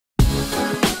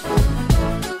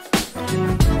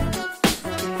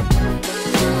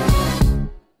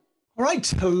Right,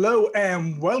 hello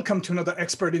and welcome to another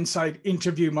Expert Insight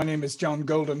interview. My name is John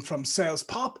Golden from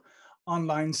SalesPOP,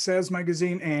 online sales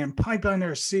magazine, and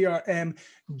Pipeliner CRM,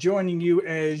 joining you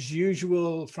as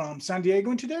usual from San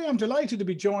Diego. And today I'm delighted to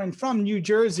be joined from New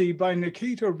Jersey by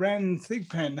Naketa R,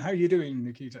 Thigpen. How are you doing,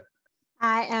 Naketa?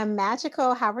 I am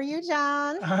magical. How are you,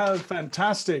 John?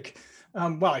 Fantastic.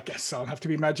 Well, I guess I'll have to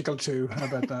be magical too. How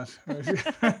about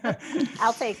that?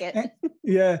 I'll take it.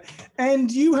 Yeah. And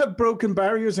you have broken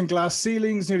barriers and glass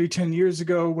ceilings nearly 10 years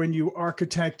ago when you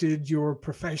architected your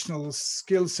professional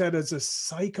skill set as a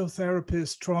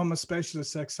psychotherapist, trauma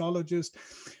specialist, sexologist,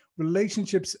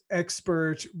 relationships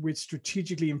expert with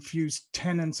strategically infused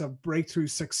tenets of breakthrough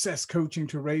success coaching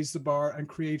to raise the bar and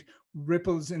create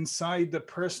ripples inside the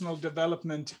personal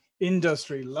development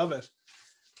industry. Love it.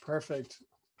 Perfect.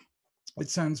 It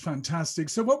sounds fantastic.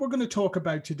 So what we're going to talk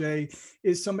about today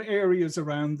is some areas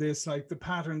around this, like the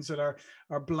patterns that are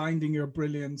blinding your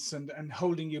brilliance and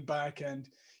holding you back, and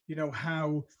you know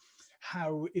how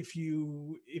if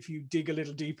you dig a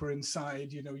little deeper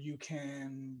inside, you know, you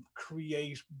can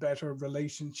create better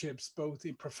relationships both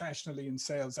professionally in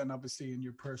sales and obviously in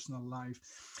your personal life.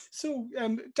 So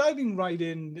diving right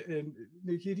in,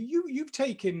 Nikita, you've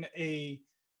taken a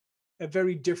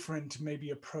very different maybe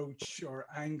approach or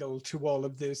angle to all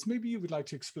of this. Maybe you would like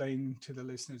to explain to the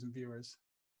listeners and viewers.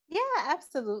 Yeah,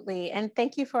 absolutely. And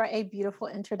thank you for a beautiful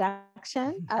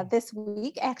introduction. This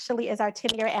week actually is our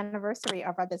 10-year anniversary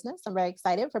of our business. I'm very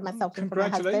excited for myself and for my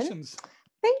husband. Congratulations.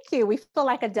 Thank you. We feel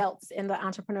like adults in the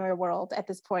entrepreneurial world at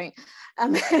this point.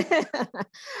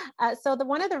 So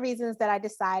one of the reasons that I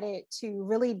decided to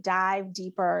really dive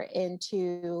deeper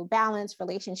into balance,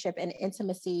 relationship, and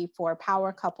intimacy for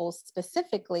power couples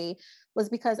specifically was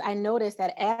because I noticed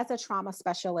that as a trauma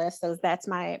specialist, so that's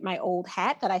my old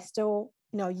hat that I still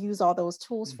use all those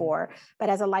tools for, but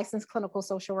as a licensed clinical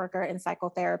social worker and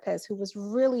psychotherapist who was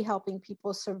really helping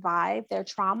people survive their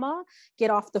trauma, get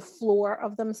off the floor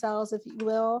of themselves, if you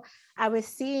will, I was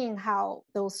seeing how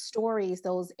those stories,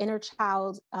 those inner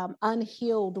child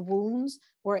unhealed wounds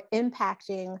were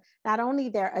impacting not only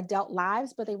their adult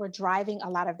lives, but they were driving a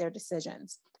lot of their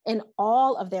decisions in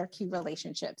all of their key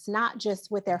relationships, not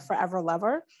just with their forever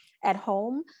lover at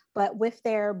home, but with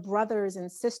their brothers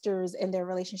and sisters in their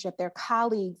relationship, their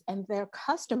colleagues and their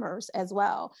customers as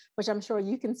well, which I'm sure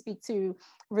you can speak to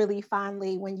really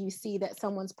fondly when you see that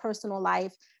someone's personal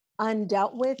life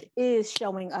undealt with is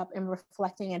showing up and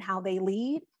reflecting in how they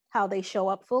lead, how they show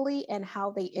up fully, and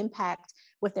how they impact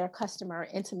with their customer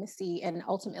intimacy and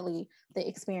ultimately the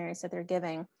experience that they're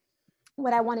giving.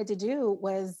 What I wanted to do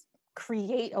was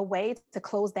create a way to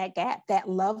close that gap, that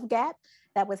love gap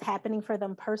that was happening for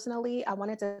them personally. I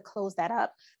wanted to close that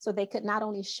up so they could not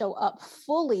only show up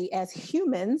fully as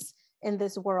humans in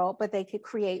this world, but they could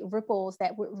create ripples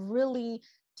that would really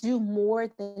do more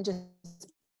than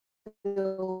just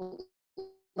build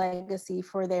legacy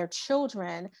for their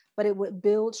children, but it would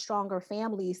build stronger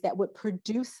families that would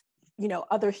produce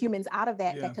other humans out of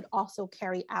that that could also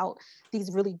carry out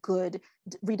these really good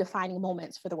redefining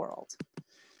moments for the world.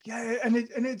 Yeah, and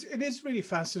it is really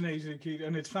fascinating, Keith,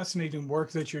 and it's fascinating work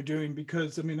that you're doing,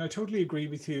 because I mean, I totally agree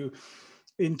with you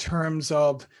in terms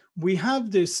of we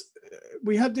have this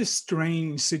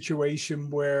strange situation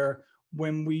where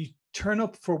when we turn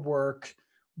up for work,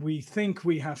 we think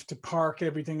we have to park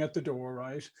everything at the door,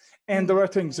 right? And there are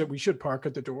things that we should park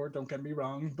at the door, don't get me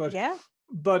wrong,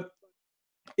 but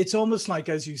it's almost like,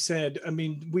 as you said, I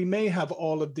mean, we may have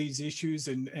all of these issues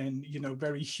and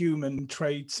very human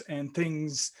traits and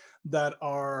things that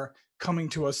are coming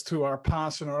to us through our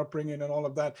past and our upbringing and all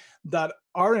of that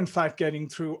are in fact getting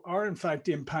through, are in fact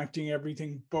impacting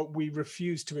everything, but we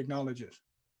refuse to acknowledge it.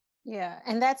 Yeah,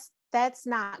 and that's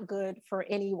not good for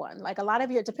anyone. Like a lot of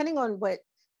your, depending on what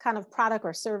kind of product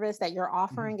or service that you're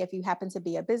offering, if you happen to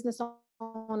be a business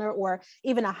owner or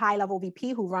even a high-level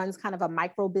VP who runs kind of a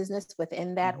micro business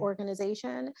within that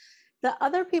organization, the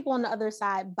other people on the other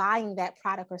side buying that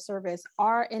product or service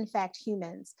are in fact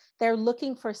humans. They're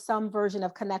looking for some version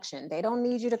of connection. They don't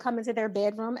need you to come into their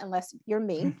bedroom unless you're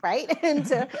me, right? And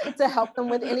to help them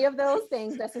with any of those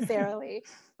things necessarily.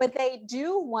 But they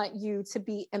do want you to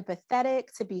be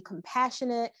empathetic, to be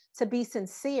compassionate, to be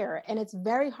sincere. And it's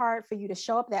very hard for you to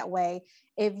show up that way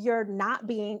if you're not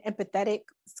being empathetic,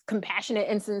 compassionate,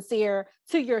 and sincere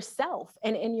to yourself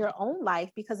and in your own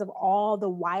life because of all the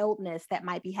wildness that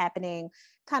might be happening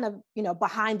kind of,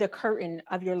 behind the curtain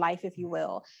of your life, if you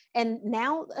will. And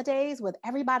nowadays, with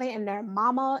everybody and their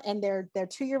mama and their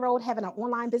 2-year-old having an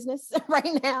online business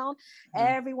right now,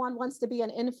 everyone wants to be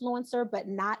an influencer, but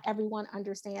not everyone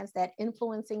understands that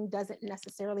influencing doesn't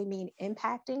necessarily mean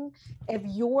impacting. If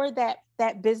you're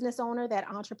that business owner, that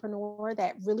entrepreneur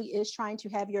that really is trying to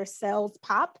have your sales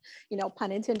pop,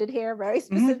 pun intended here, very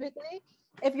specifically,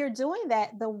 if you're doing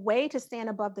that, the way to stand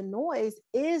above the noise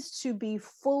is to be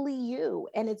fully you.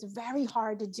 And it's very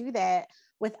hard to do that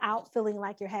without feeling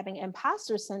like you're having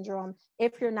imposter syndrome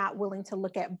if you're not willing to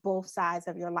look at both sides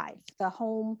of your life, the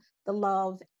home, the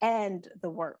love, and the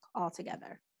work all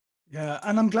together. Yeah,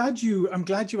 and I'm glad you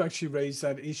actually raised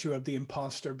that issue of the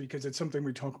imposter, because it's something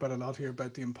we talk about a lot here,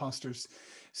 about the imposter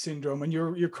syndrome. And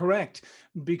you're correct,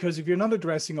 because if you're not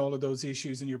addressing all of those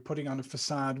issues and you're putting on a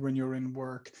facade when you're in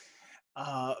work,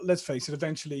 let's face it,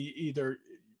 eventually either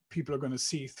people are going to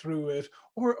see through it,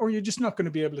 or you're just not going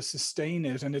to be able to sustain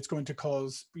it, and it's going to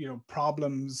cause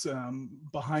problems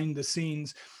behind the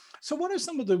scenes. So what are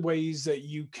some of the ways that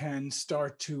you can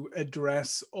start to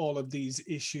address all of these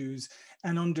issues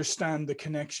and understand the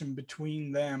connection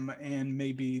between them and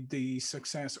maybe the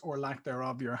success or lack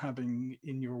thereof you're having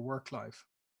in your work life?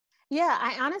 Yeah,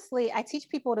 I teach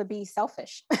people to be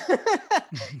selfish.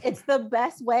 It's the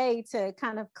best way to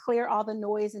kind of clear all the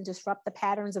noise and disrupt the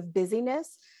patterns of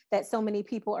busyness that so many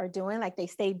people are doing. Like, they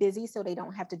stay busy so they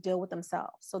don't have to deal with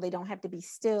themselves. So they don't have to be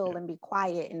still and be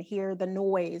quiet and hear the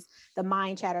noise, the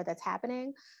mind chatter that's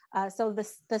happening. So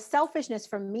the selfishness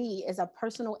for me is a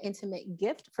personal, intimate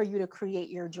gift for you to create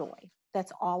your joy.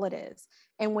 That's all it is.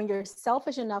 And when you're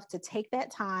selfish enough to take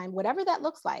that time, whatever that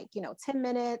looks like, 10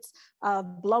 minutes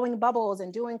of blowing bubbles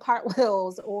and doing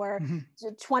cartwheels, or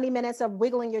 20 minutes of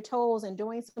wiggling your toes and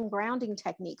doing some grounding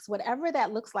techniques, whatever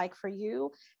that looks like for you,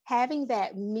 having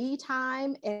that me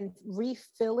time and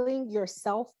refilling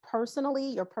yourself personally,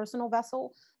 your personal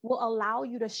vessel, will allow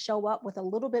you to show up with a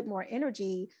little bit more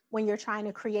energy when you're trying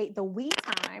to create the we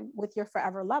time with your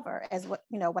forever lover, as what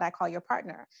I call your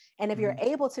partner. And if you're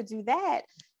able to do that,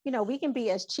 we can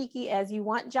be as cheeky as you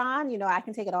want, John. I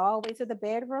can take it all the way to the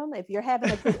bedroom. If you're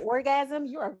having a good orgasm,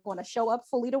 you are going to show up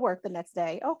fully to work the next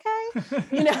day. Okay.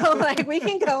 Like, we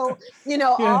can go,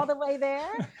 all the way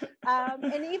there. And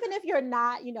even if you're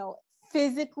not,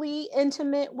 physically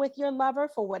intimate with your lover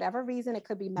for whatever reason, it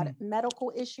could be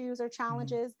medical issues or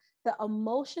challenges, the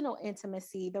emotional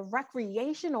intimacy, the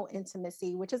recreational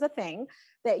intimacy, which is a thing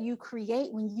that you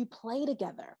create when you play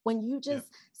together, when you just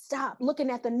stop looking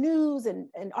at the news and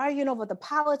arguing over the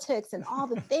politics and all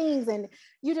the things, and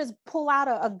you just pull out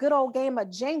a good old game of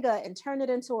Jenga and turn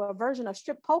it into a version of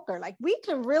strip poker. Like, we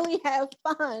can really have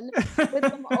fun with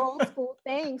some old school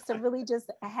things to really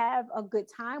just have a good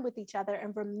time with each other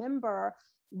and remember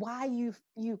why you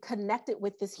connected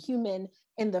with this human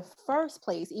in the first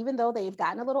place. Even though they've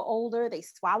gotten a little older, they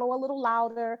swallow a little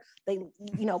louder, they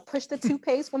push the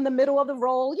toothpaste from the middle of the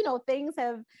roll, things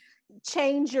have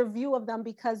changed your view of them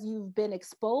because you've been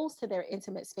exposed to their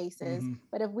intimate spaces.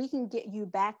 But if we can get you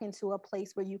back into a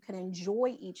place where you can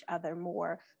enjoy each other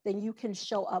more, then you can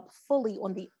show up fully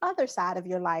on the other side of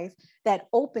your life, that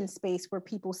open space where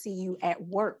people see you at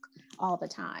work all the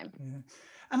time.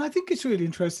 And I think it's really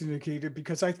interesting, Naketa,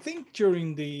 because I think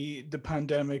during the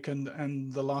pandemic and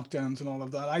the lockdowns and all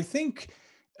of that, I think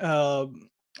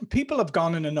people have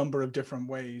gone in a number of different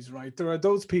ways, right? There are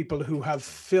those people who have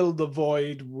filled the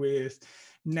void with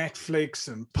Netflix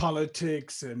and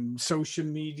politics and social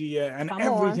media and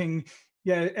everything.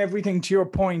 Yeah, everything, to your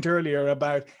point earlier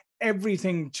about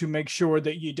everything to make sure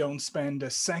that you don't spend a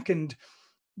second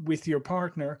with your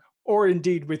partner, or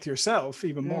indeed with yourself,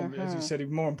 even more, as you said,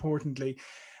 even more importantly.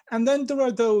 And then there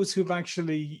are those who've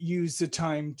actually used the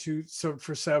time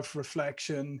for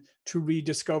self-reflection, to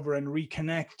rediscover and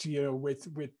reconnect,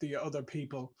 with the other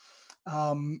people,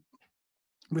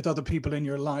 with other people in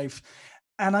your life.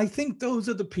 And I think those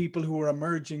are the people who are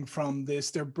emerging from this.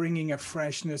 They're bringing a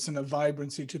freshness and a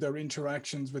vibrancy to their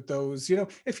interactions with those.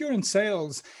 If you're in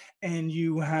sales and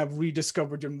you have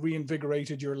rediscovered and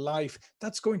reinvigorated your life,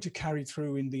 that's going to carry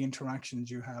through in the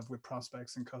interactions you have with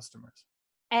prospects and customers.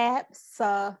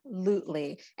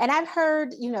 Absolutely. And I've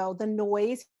heard, the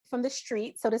noise from the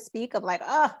street, so to speak, of like,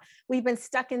 we've been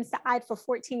stuck inside for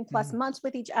 14 plus months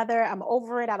with each other. I'm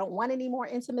over it. I don't want any more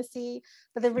intimacy.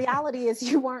 But the reality is,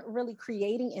 you weren't really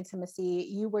creating intimacy.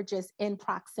 You were just in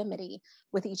proximity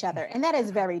with each other. And that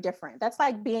is very different. That's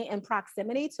like being in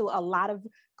proximity to a lot of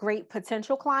great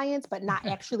potential clients, but not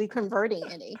actually converting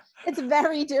any. It's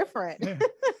very different.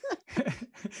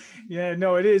 Yeah,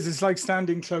 no, it is. It's like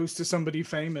standing close to somebody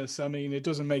famous. I mean, it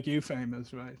doesn't make you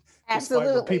famous, right?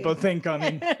 Despite what people Absolutely. think. I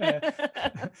mean,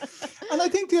 and I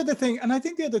think the other thing,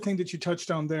 that you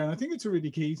touched on there, and I think it's a really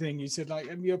key thing. You said, like,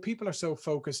 people are so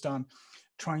focused on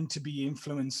trying to be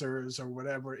influencers or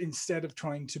whatever, instead of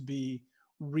trying to be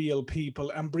real people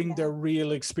and bring their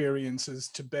real experiences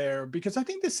to bear. Because I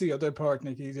think this is the other part,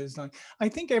 Nikki, is like, I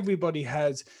think everybody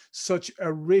has such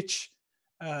a rich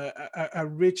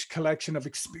collection of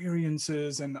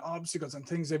experiences and obstacles and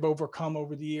things they've overcome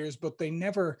over the years, but they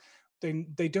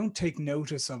don't take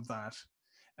notice of that.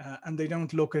 And they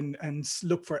don't look and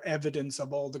look for evidence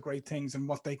of all the great things and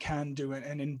what they can do,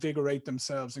 and invigorate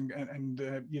themselves and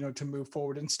to move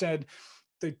forward. Instead,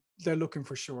 they're looking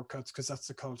for shortcuts, because that's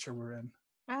the culture we're in.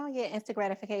 Oh yeah, instant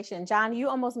gratification. John, you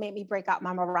almost made me break out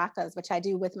my maracas, which I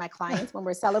do with my clients when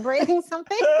we're celebrating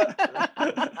something.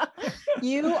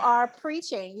 You are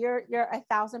preaching. You're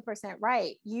 1,000%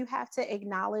 right. You have to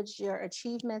acknowledge your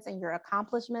achievements and your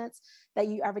accomplishments that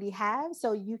you already have,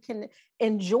 so you can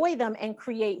enjoy them and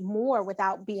create more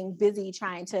without being busy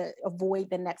trying to avoid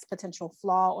the next potential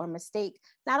flaw or mistake,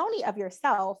 not only of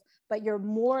yourself, but you're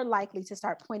more likely to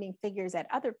start pointing fingers, at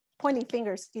other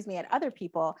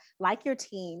people, like your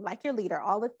team, like your leader,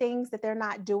 all the things that they're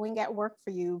not doing at work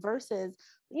for you, versus,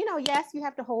 yes, you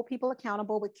have to hold people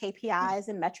accountable with KPIs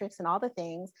and metrics and all the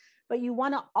things, but you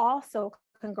want to also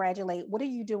congratulate, what are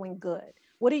you doing good?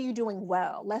 What are you doing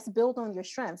well? Let's build on your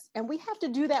strengths. And we have to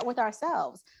do that with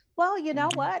ourselves. Well, you know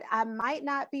what? I might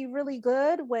not be really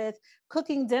good with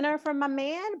cooking dinner for my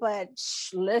man, but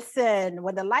listen,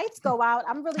 when the lights go out,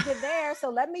 I'm really good there. So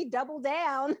let me double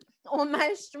down on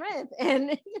my strength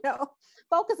and,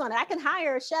 focus on it. I can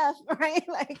hire a chef, right?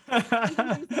 Like, we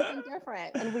can do something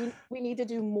different. And we need to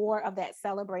do more of that,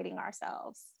 celebrating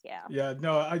ourselves. Yeah. Yeah,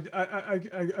 no,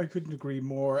 I couldn't agree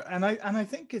more. And I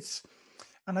think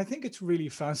it's really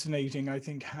fascinating, I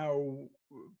think, how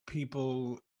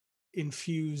people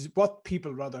infuse what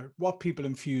people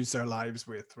infuse their lives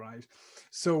with, right?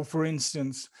 So for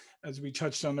instance, as we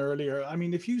touched on earlier, I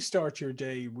mean, if you start your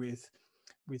day with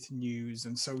news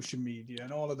and social media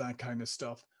and all of that kind of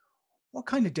stuff, what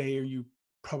kind of day are you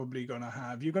probably going to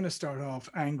have? You're going to start off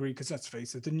angry, because let's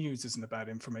face it, the news isn't about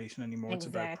information anymore.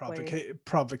 Exactly. It's about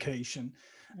provocation.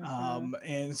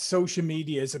 And social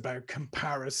media is about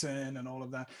comparison and all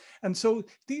of that. And so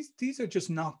these are just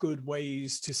not good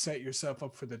ways to set yourself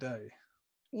up for the day.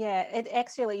 Yeah, it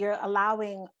actually, you're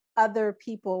allowing other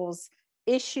people's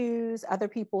issues, other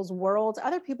people's worlds,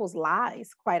 other people's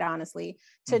lies, quite honestly,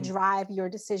 to drive your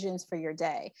decisions for your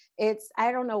day.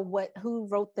 I don't know who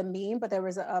wrote the meme, but there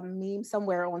was a meme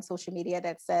somewhere on social media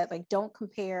that said, like, don't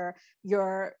compare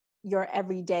your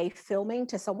everyday filming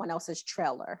to someone else's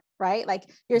trailer, right? Like,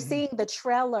 you're seeing the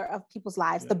trailer of people's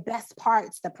lives, the best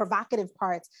parts, the provocative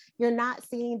parts. You're not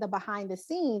seeing the behind the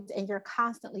scenes, and you're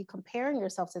constantly comparing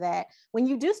yourself to that when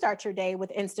you do start your day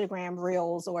with Instagram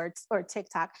Reels or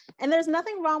TikTok. And there's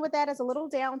nothing wrong with that as a little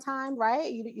downtime,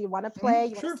 right? You want to play,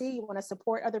 you want to see, you want to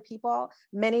support other people.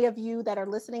 Many of you that are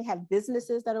listening have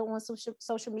businesses that are on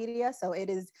social media, so it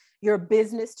is your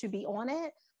business to be on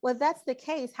it. Well, if that's the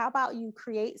case, how about you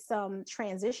create some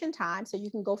transition time so you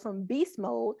can go from beast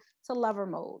mode to lover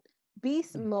mode?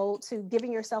 Beast mode to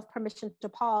giving yourself permission to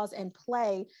pause and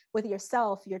play with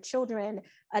yourself, your children,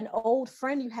 an old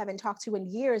friend you haven't talked to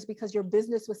in years because your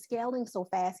business was scaling so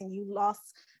fast and you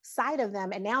lost sight of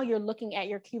them. And now you're looking at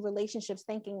your key relationships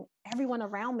thinking, everyone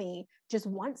around me just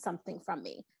wants something from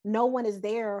me. No one is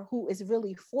there who is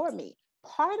really for me.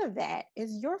 Part of that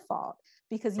is your fault,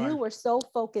 because you were so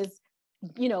focused,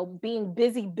 being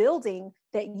busy building,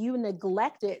 that you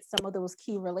neglected some of those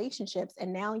key relationships,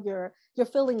 and now you're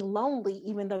feeling lonely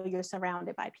even though you're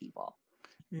surrounded by people.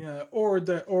 Yeah, or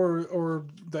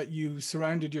that you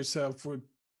surrounded yourself with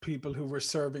people who were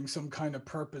serving some kind of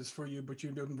purpose for you, but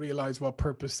you didn't realize what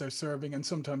purpose they're serving, and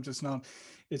sometimes it's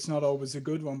not always a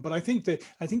good one. But I think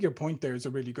your point there is a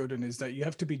really good one, is that you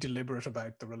have to be deliberate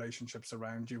about the relationships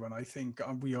around you. And I think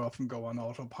we often go on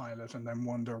autopilot and then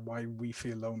wonder why we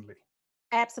feel lonely.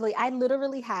 Absolutely. I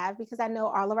literally have, because I know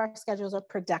all of our schedules are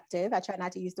productive. I try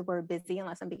not to use the word busy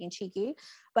unless I'm being cheeky,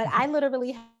 but I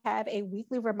literally have a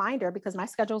weekly reminder, because my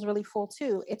schedule is really full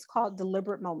too. It's called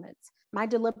deliberate moments. My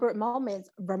deliberate moments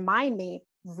remind me,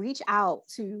 reach out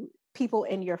to people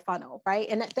in your funnel, right?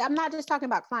 And I'm not just talking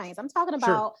about clients. I'm talking Sure.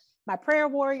 about my prayer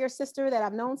warrior sister that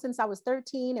I've known since I was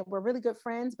 13, and we're really good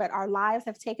friends, but our lives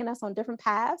have taken us on different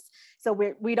paths. So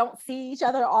we don't see each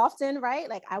other often, right?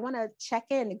 Like I want to check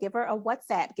in, give her a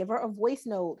WhatsApp, give her a voice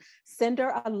note, send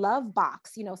her a love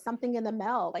box, something in the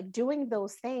mail, like doing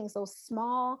those things, those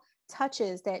small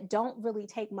touches that don't really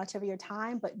take much of your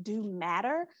time, but do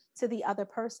matter to the other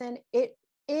person. It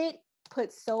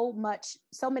puts so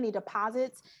many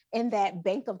deposits in that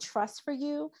bank of trust for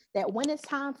you, that when it's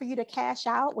time for you to cash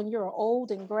out, when you're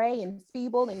old and gray and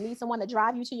feeble and need someone to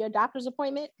drive you to your doctor's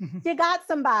appointment, you got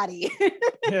somebody.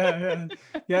 Yeah.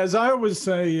 As I always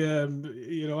say,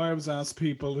 I always ask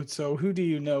people, so who do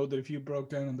you know that if you broke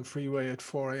down on the freeway at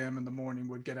 4 a.m. in the morning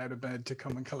would get out of bed to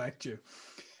come and collect you?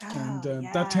 And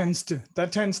that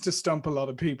tends to stump a lot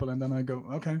of people. And then I go,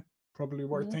 okay, probably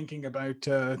worth thinking about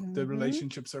the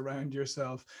relationships around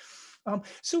yourself.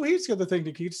 So here's the other thing,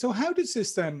 Naketa. So how does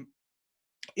this then,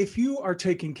 if you are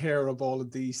taking care of all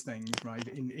of these things, right,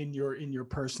 in your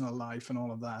personal life and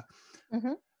all of that,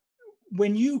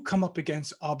 when you come up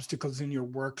against obstacles in your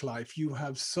work life, you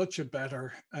have such a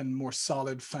better and more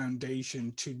solid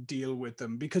foundation to deal with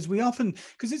them, because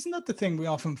isn't that the thing we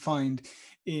often find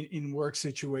in work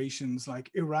situations,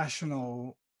 like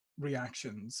irrational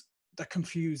reactions that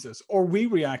confuse us, or we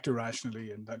react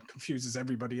irrationally and that confuses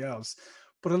everybody else.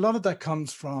 But a lot of that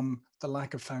comes from the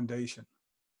lack of foundation.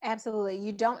 Absolutely.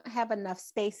 You don't have enough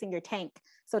space in your tank,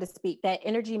 so to speak. That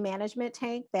energy management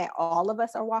tank that all of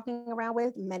us are walking around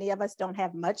with, many of us don't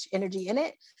have much energy in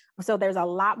it. So there's a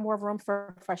lot more room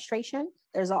for frustration.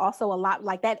 There's also a lot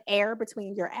like that air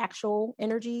between your actual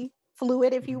energy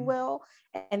fluid, if you will,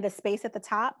 and the space at the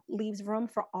top leaves room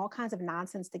for all kinds of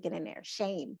nonsense to get in there.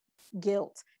 Shame,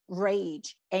 guilt,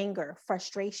 rage, anger,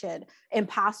 frustration,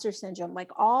 imposter syndrome, like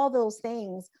all those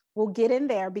things will get in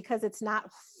there because it's not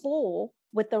full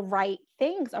with the right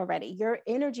things already. Your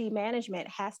energy management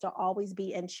has to always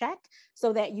be in check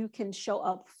so that you can show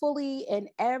up fully in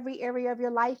every area of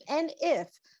your life. And if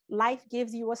life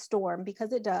gives you a storm,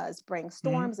 because it does bring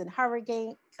storms and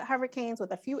hurricanes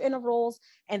with a few intervals,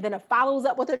 and then it follows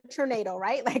up with a tornado,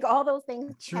 right? Like all those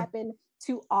things happen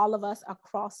to all of us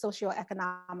across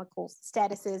socioeconomical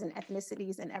statuses and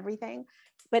ethnicities and everything.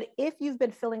 But if you've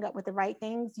been filling up with the right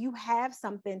things, you have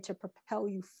something to propel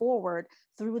you forward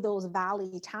through those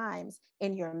valley times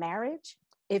in your marriage.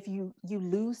 If you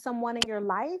lose someone in your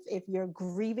life, if you're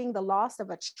grieving the loss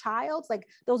of a child, like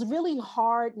those really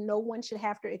hard, no one should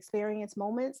have to experience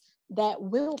moments that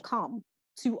will come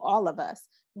to all of us.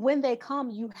 When they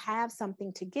come, you have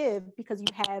something to give because you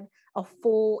have a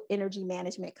full energy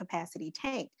management capacity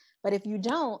tank. But if you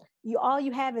don't, all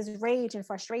you have is rage and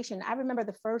frustration. I remember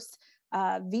the first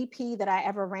VP that I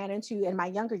ever ran into in my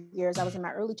younger years. I was in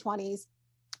my early 20s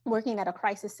working at a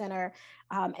crisis center.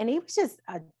 And he was just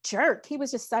a jerk. He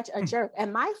was just such a jerk.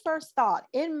 And my first thought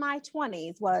in my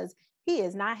 20s was, he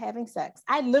is not having sex.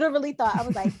 I literally thought, I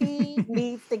was like, he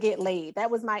needs to get laid.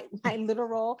 That was my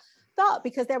literal thought,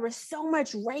 because there was so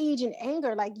much rage and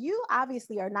anger. Like, you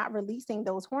obviously are not releasing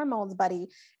those hormones, buddy,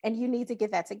 and you need to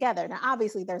get that together. Now,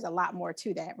 obviously there's a lot more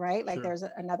to that, right? Like there's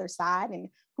another side, and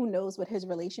who knows what his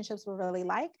relationships were really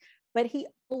like, but he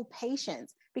owed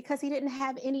patience because he didn't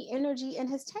have any energy in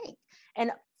his tank.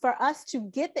 And for us to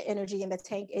get the energy in the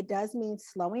tank, it does mean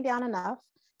slowing down enough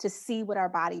to see what our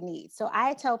body needs. So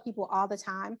I tell people all the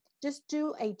time, just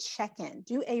do a check-in,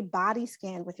 do a body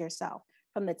scan with yourself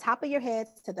from the top of your head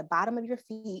to the bottom of your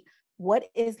feet. What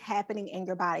is happening in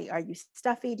your body? Are you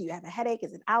stuffy? Do you have a headache?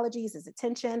 Is it allergies? Is it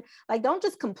tension? Like, don't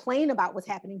just complain about what's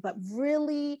happening, but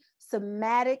really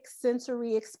somatic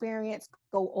sensory experience,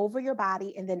 go over your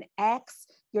body and then ask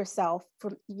yourself,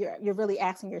 you're really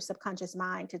asking your subconscious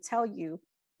mind to tell you,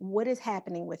 what is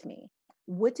happening with me?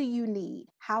 What do you need?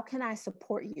 How can I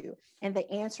support you? And the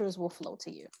answers will flow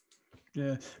to you.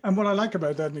 Yeah. And what I like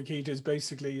about that, Naketa,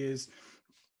 is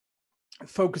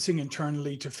focusing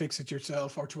internally to fix it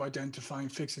yourself, or to identify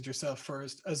and fix it yourself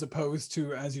first, as opposed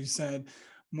to, as you said,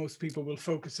 most people will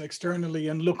focus externally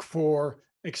and look for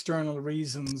external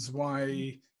reasons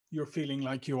why you're feeling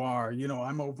like you are.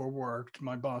 I'm overworked,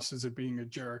 my boss is being a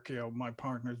jerk, my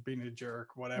partner's being a jerk,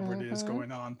 whatever it is going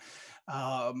on.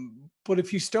 But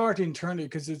if you start internally,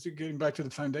 because it's getting back to the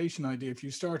foundation idea, if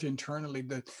you start internally,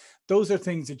 that those are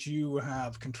things that you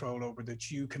have control over,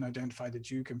 that you can identify, that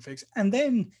you can fix, and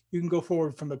then you can go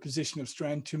forward from a position of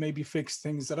strength to maybe fix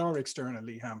things that are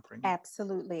externally hampering.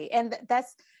 Absolutely. And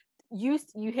that's, you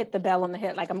hit the bell on the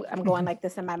head. Like I'm going like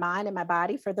this in my mind and my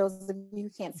body. For those of you who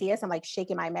can't see us, I'm like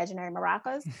shaking my imaginary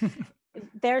maracas.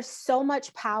 there's so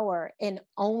much power in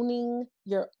owning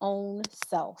your own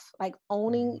self, like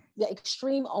owning the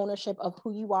extreme ownership of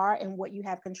who you are and what you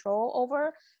have control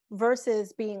over,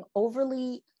 versus being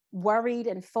overly worried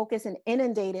and focused and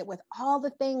inundated with all the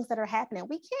things that are happening.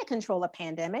 We can't control a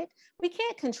pandemic. We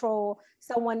can't control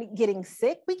someone getting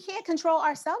sick. We can't control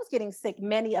ourselves getting sick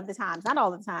many of the times, not all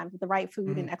the time, with the right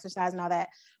food and exercise and all that.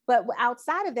 But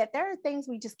outside of that, there are things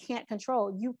we just can't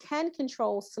control. You can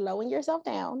control slowing yourself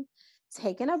down,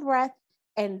 taking a breath,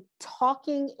 and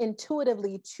talking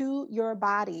intuitively to your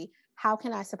body. How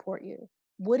can I support you?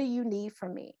 What do you need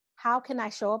from me? How can I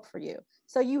show up for you?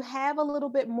 So you have a little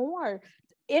bit more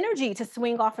energy to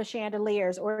swing off of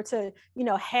chandeliers, or to, you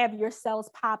know, have your cells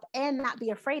pop and not be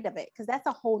afraid of it. Because that's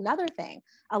a whole nother thing.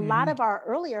 A lot of our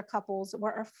earlier couples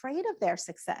were afraid of their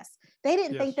success. They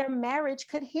didn't think their marriage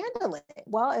could handle it.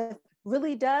 Well, if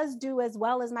really does do as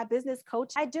well as my business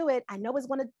coach, I do it, I know it's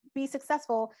going to be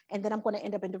successful, and then I'm going to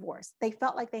end up in divorce. They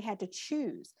felt like they had to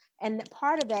choose. And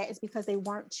part of that is because they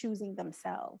weren't choosing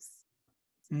themselves.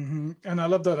 And I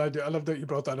love that idea. I love that you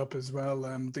brought that up as well.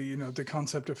 The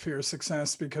concept of fear of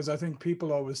success, because I think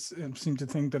people always seem to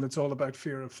think that it's all about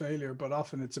fear of failure, but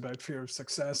often it's about fear of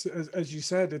success. As you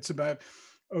said, it's about,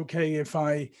 okay, if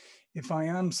I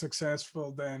am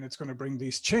successful, then it's going to bring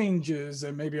these changes,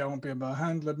 and maybe I won't be able to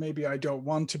handle it. Maybe I don't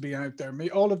want to be out there.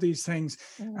 All of these things,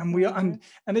 and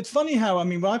it's funny how, I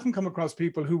mean, I often come across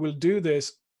people who will do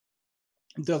this.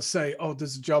 They'll say, "Oh, this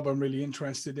is a job I'm really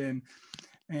interested in,"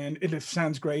 and it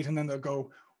sounds great, and then they'll go,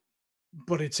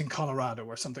 "But it's in Colorado,"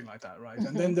 or something like that, right?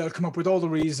 And then they'll come up with all the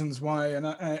reasons why, and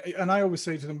I always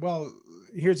say to them, "Well,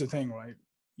 here's the thing, right?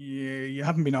 You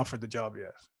haven't been offered the job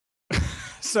yet."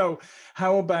 So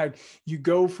how about you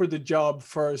go for the job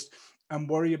first and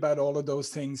worry about all of those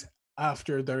things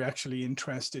after they're actually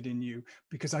interested in you?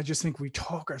 Because I just think we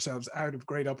talk ourselves out of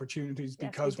great opportunities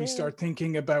because we start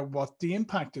thinking about what the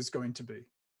impact is going to be.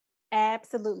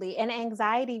 Absolutely. And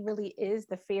anxiety really is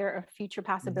the fear of future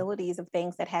possibilities of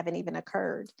things that haven't even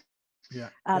occurred.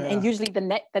 And usually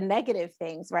the negative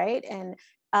things, right? And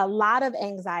a lot of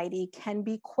anxiety can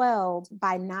be quelled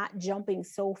by not jumping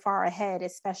so far ahead,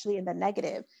 especially in the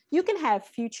negative. You can have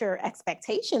future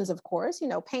expectations, of course, you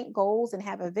know, paint goals and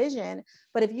have a vision.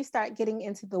 But if you start getting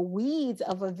into the weeds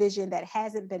of a vision that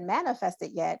hasn't been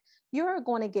manifested yet, you're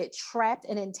going to get trapped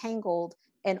and entangled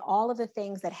in all of the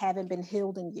things that haven't been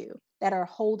healed in you, that are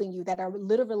holding you, that are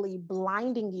literally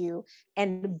blinding you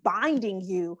and binding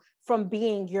you from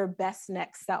being your best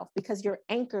next self, because you're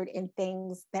anchored in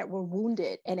things that were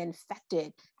wounded and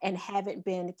infected and haven't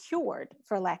been cured,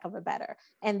 for lack of a better.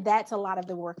 And that's a lot of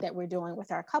the work that we're doing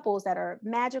with our couples that are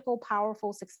magical,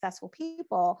 powerful, successful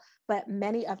people, but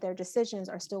many of their decisions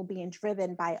are still being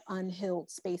driven by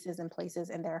unhealed spaces and places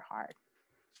in their heart.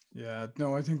 Yeah,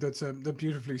 no, I think that's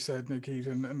beautifully said, Naketa,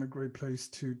 and a great place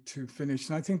to finish.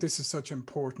 And I think this is such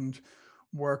important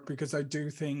work, because I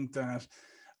do think that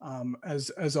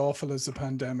as awful as the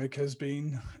pandemic has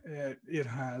been, it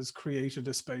has created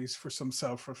a space for some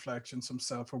self-reflection, some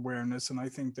self-awareness. And I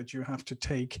think that you have to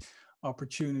take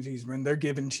opportunities when they're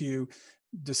given to you,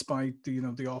 despite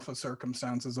the awful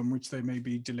circumstances in which they may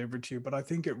be delivered to you. But I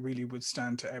think it really would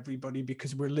stand to everybody,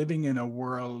 because we're living in a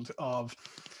world of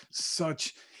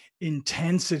such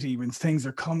intensity when things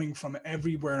are coming from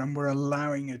everywhere, and we're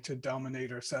allowing it to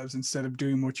dominate ourselves instead of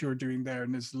doing what you're doing there,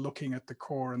 and is looking at the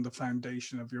core and the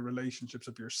foundation of your relationships,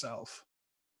 of yourself.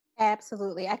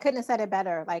 Absolutely. I couldn't have said it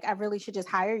better. Like, I really should just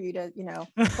hire you to, you know,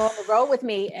 go on the road with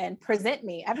me and present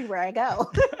me everywhere I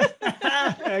go.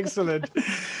 Excellent.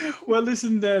 Well,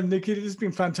 listen, Naketa, this has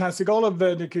been fantastic. All of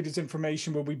Naketa's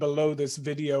information will be below this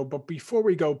video. But before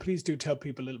we go, please do tell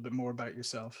people a little bit more about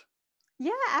yourself.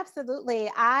 Yeah,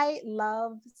 absolutely. I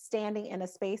love standing in a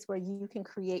space where you can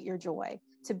create your joy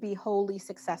to be wholly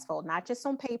successful, not just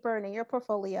on paper and in your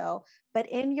portfolio, but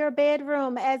in your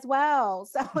bedroom as well.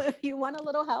 So if you want a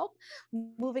little help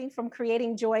moving from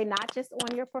creating joy, not just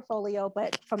on your portfolio,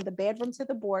 but from the bedroom to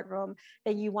the boardroom,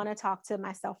 then you want to talk to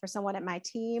myself or someone at my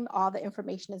team. All the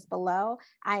information is below.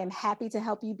 I am happy to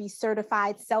help you be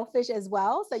certified selfish as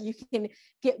well, so you can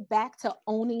get back to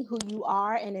owning who you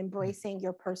are and embracing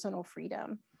your personal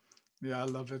freedom. Yeah, I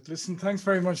love it. Listen, thanks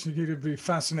very much, Naketa. It'd be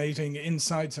fascinating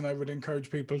insights, and I would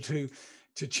encourage people to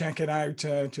check it out,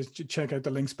 to check out the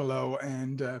links below,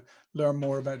 and learn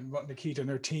more about what Naketa and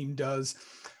her team does.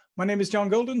 My name is John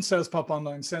Golden, SalesPOP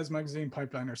Online Sales Magazine,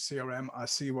 Pipeliner CRM. I'll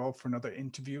see you all for another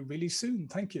interview really soon.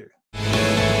 Thank you.